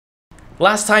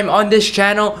Last time on this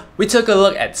channel, we took a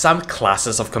look at some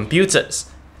classes of computers.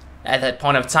 At that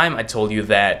point of time, I told you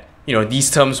that,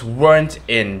 these terms weren't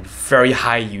in very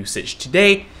high usage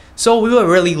today, so we were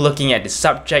really looking at the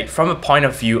subject from a point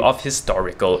of view of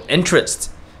historical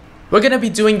interest. We're gonna be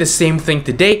doing the same thing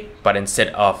today, but instead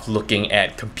of looking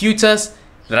at computers,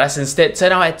 let us instead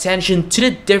turn our attention to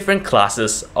the different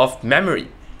classes of memory.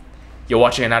 You're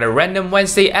watching another Random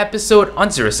Wednesday episode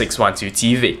on 0612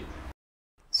 TV.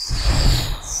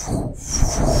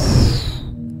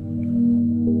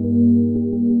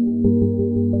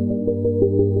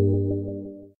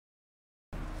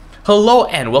 Hello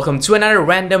and welcome to another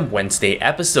Random Wednesday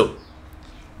episode.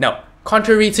 Now,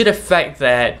 contrary to the fact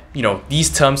that, these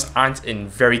terms aren't in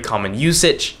very common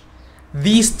usage,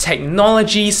 these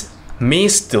technologies may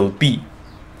still be.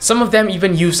 Some of them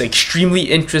even use extremely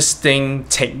interesting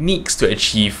techniques to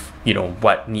achieve,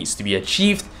 what needs to be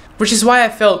achieved, which is why I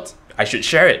felt I should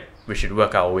share it. We should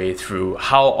work our way through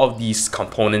how all of these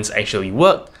components actually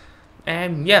work,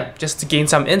 and just to gain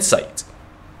some insight.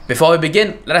 Before we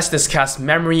begin, let us discuss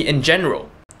memory in general.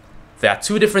 There are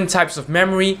two different types of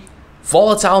memory: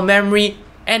 volatile memory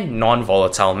and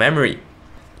non-volatile memory.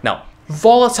 Now,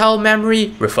 volatile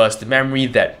memory refers to memory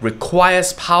that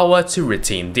requires power to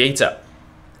retain data.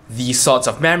 These sorts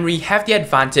of memory have the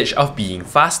advantage of being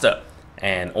faster,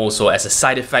 and also as a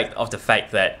side effect of the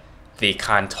fact that they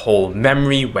can't hold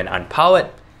memory when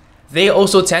unpowered, they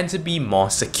also tend to be more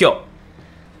secure.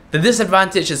 The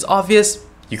disadvantage is obvious: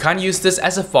 you can't use this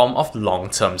as a form of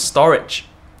long-term storage.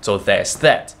 So there's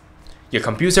that. Your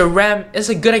computer RAM is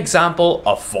a good example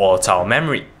of volatile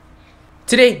memory.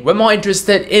 Today, we're more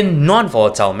interested in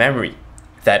non-volatile memory.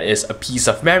 That is a piece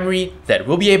of memory that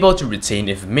will be able to retain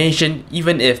information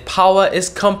even if power is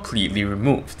completely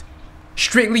removed.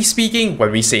 Strictly speaking,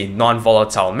 when we say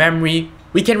non-volatile memory,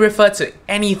 we can refer to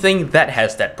anything that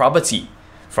has that property.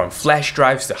 From flash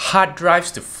drives to hard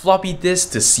drives to floppy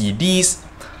disks to CDs,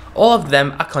 all of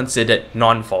them are considered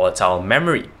non-volatile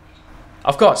memory.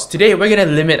 Of course, today we're going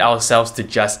to limit ourselves to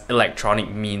just electronic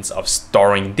means of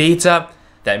storing data.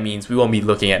 That means we won't be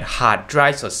looking at hard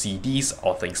drives or CDs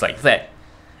or things like that.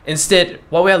 Instead,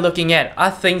 what we are looking at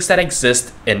are things that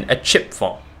exist in a chip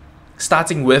form,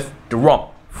 starting with the ROM.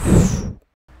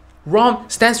 ROM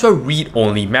stands for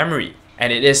read-only memory,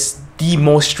 and it is the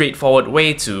most straightforward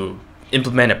way to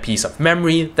implement a piece of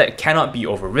memory that cannot be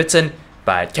overwritten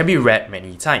but can be read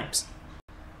many times.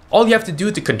 All you have to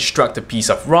do to construct a piece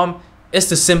of ROM is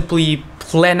to simply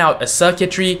plan out a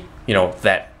circuitry,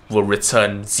 that will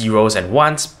return zeros and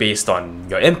ones based on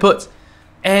your input,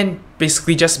 and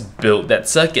basically just build that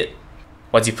circuit.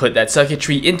 Once you put that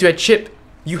circuitry into a chip,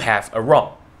 you have a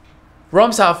ROM.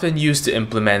 ROMs are often used to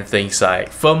implement things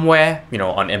like firmware,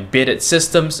 on embedded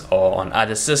systems or on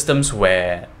other systems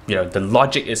where, the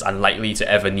logic is unlikely to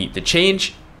ever need to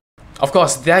change. Of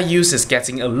course, their use is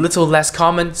getting a little less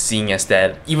common, seeing as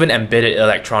that even embedded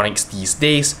electronics these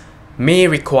days may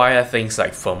require things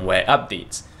like firmware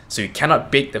updates, so you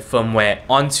cannot bake the firmware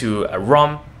onto a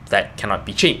ROM that cannot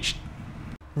be changed.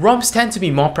 ROMs tend to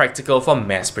be more practical for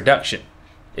mass production.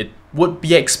 It would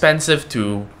be expensive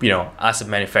to, ask a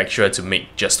manufacturer to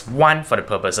make just one for the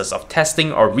purposes of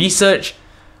testing or research,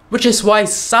 which is why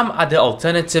some other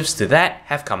alternatives to that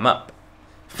have come up.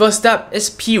 First up is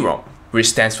PROM, which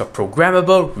stands for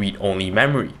Programmable Read-Only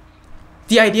Memory.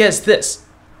 The idea is this: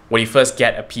 when you first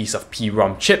get a piece of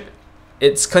PROM chip,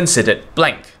 it's considered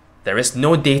blank. There is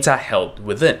no data held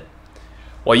within.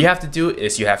 What you have to do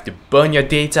is you have to burn your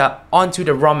data onto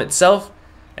the ROM itself,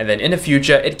 and then in the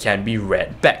future it can be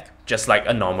read back, just like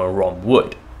a normal ROM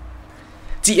would.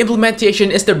 The implementation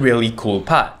is the really cool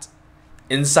part.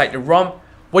 Inside the ROM,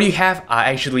 what you have are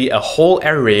actually a whole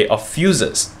array of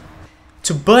fuses.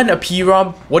 To burn a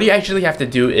PROM, what you actually have to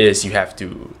do is you have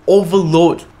to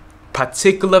overload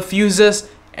particular fuses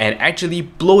and actually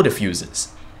blow the fuses.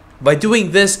 By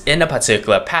doing this in a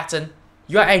particular pattern,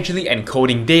 you are actually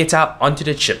encoding data onto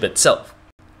the chip itself.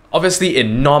 Obviously,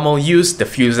 in normal use, the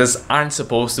fuses aren't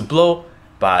supposed to blow,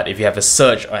 but if you have a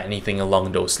surge or anything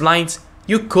along those lines,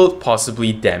 you could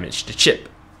possibly damage the chip.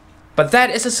 But that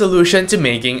is a solution to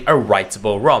making a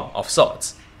writable ROM of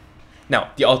sorts.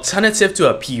 Now, the alternative to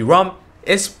a PROM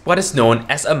is what is known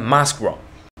as a mask ROM.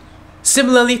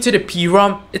 Similarly to the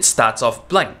PROM, it starts off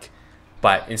blank,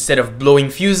 but instead of blowing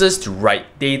fuses to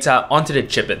write data onto the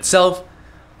chip itself,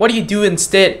 what you do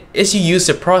instead is you use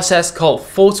a process called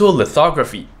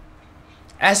photolithography.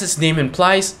 As its name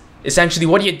implies, essentially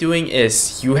what you're doing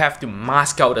is you have to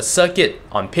mask out a circuit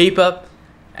on paper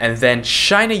and then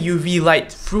shine a UV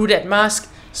light through that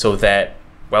mask so that,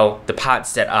 well, the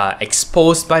parts that are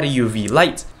exposed by the UV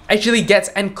light actually gets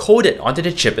encoded onto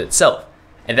the chip itself,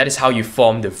 and that is how you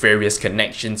form the various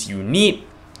connections you need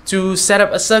to set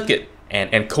up a circuit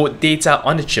and encode data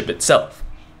on the chip itself.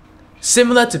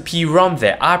 Similar to PROM,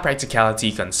 there are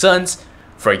practicality concerns.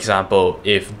 For example,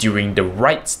 if during the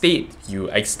write state you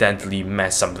accidentally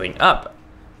mess something up,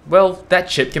 well, that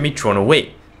chip can be thrown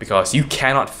away because you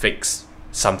cannot fix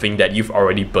something that you've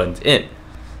already burnt in.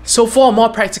 So for a more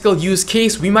practical use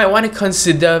case, we might want to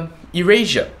consider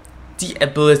erasure, the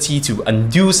ability to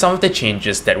undo some of the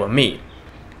changes that were made.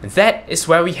 That is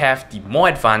where we have the more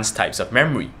advanced types of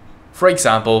memory. For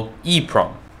example,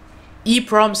 EPROM.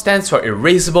 EPROM stands for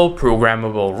Erasable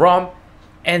Programmable ROM,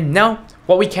 and now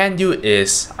what we can do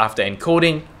is, after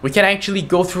encoding, we can actually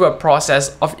go through a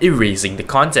process of erasing the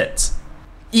contents.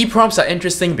 EPROMs are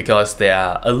interesting because they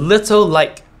are a little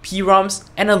like PROMs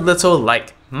and a little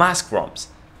like mask ROMs.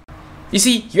 You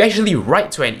see, you actually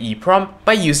write to an EPROM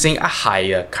by using a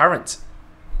higher current.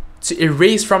 To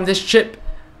erase from this chip,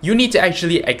 you need to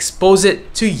actually expose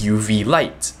it to UV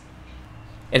light.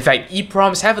 In fact,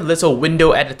 EPROMs have a little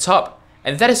window at the top,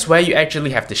 and that is where you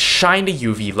actually have to shine the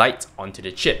UV light onto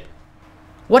the chip.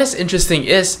 What is interesting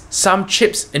is some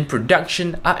chips in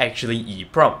production are actually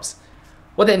EPROMs.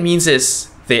 What that means is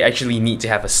they actually need to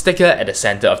have a sticker at the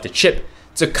center of the chip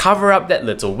to cover up that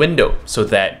little window so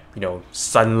that,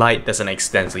 sunlight doesn't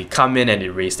accidentally come in and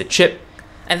erase the chip,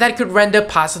 and that could render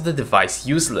parts of the device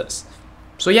useless.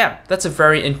 So yeah, that's a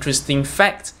very interesting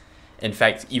fact. In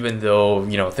fact, even though,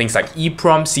 things like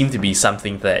EPROM seem to be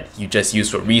something that you just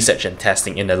use for research and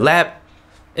testing in the lab,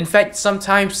 in fact,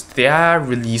 sometimes they are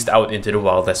released out into the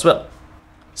world as well.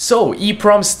 So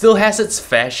EPROM still has its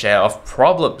fair share of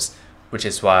problems, which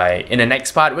is why in the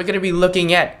next part we're going to be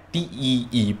looking at the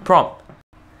EEPROM.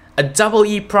 A double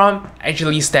EPROM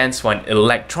actually stands for an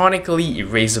Electronically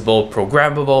Erasable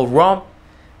Programmable ROM,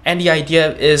 and the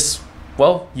idea is,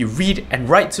 well, you read and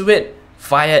write to it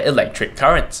via electric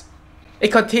current.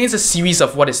 It contains a series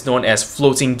of what is known as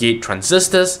floating gate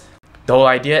transistors. The whole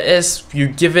idea is you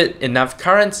give it enough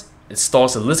current, it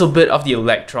stores a little bit of the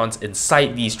electrons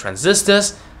inside these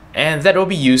transistors, and that will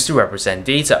be used to represent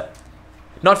data.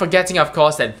 Not forgetting, of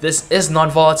course, that this is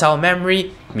non-volatile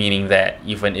memory, meaning that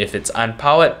even if it's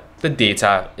unpowered, the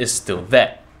data is still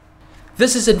there.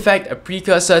 This is in fact a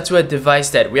precursor to a device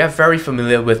that we are very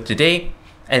familiar with today,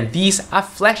 and these are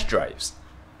flash drives.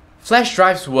 Flash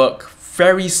drives work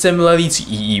very similarly to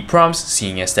EEPROMs,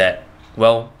 seeing as that,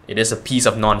 well, it is a piece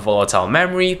of non-volatile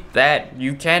memory that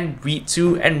you can read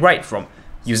to and write from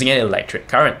using an electric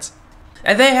current.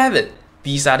 And there you have it.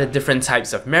 These are the different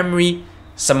types of memory.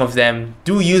 Some of them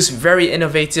do use very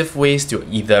innovative ways to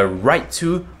either write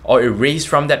to or erase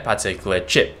from that particular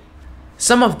chip.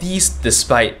 Some of these,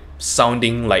 despite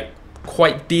sounding like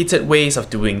quite dated ways of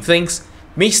doing things,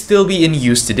 may still be in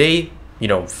use today,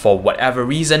 for whatever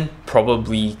reason,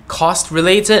 probably cost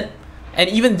related. And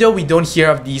even though we don't hear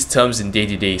of these terms in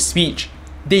day-to-day speech,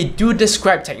 they do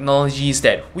describe technologies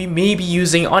that we may be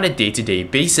using on a day-to-day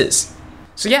basis.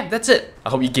 So yeah, that's it. I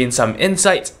hope you gained some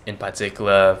insight, in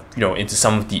particular, into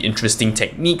some of the interesting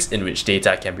techniques in which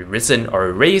data can be written or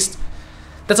erased.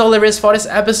 That's all there is for this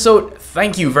episode.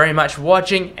 Thank you very much for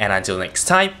watching, and until next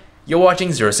time, you're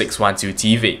watching 0612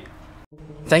 TV.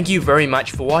 Thank you very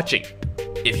much for watching.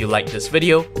 If you liked this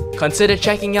video, consider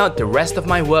checking out the rest of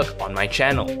my work on my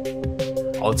channel.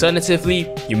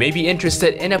 Alternatively, you may be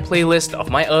interested in a playlist of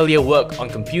my earlier work on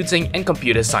computing and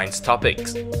computer science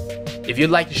topics. If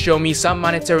you'd like to show me some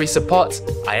monetary support,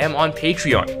 I am on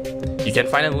Patreon. You can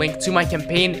find a link to my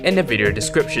campaign in the video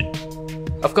description.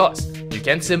 Of course, you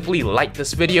can simply like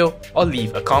this video or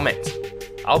leave a comment.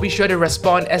 I'll be sure to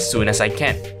respond as soon as I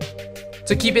can.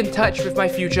 To keep in touch with my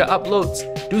future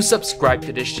uploads, do subscribe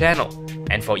to this channel.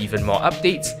 And for even more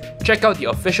updates, check out the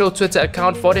official Twitter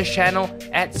account for this channel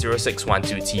at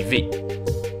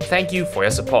 0612TV. Thank you for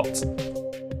your support.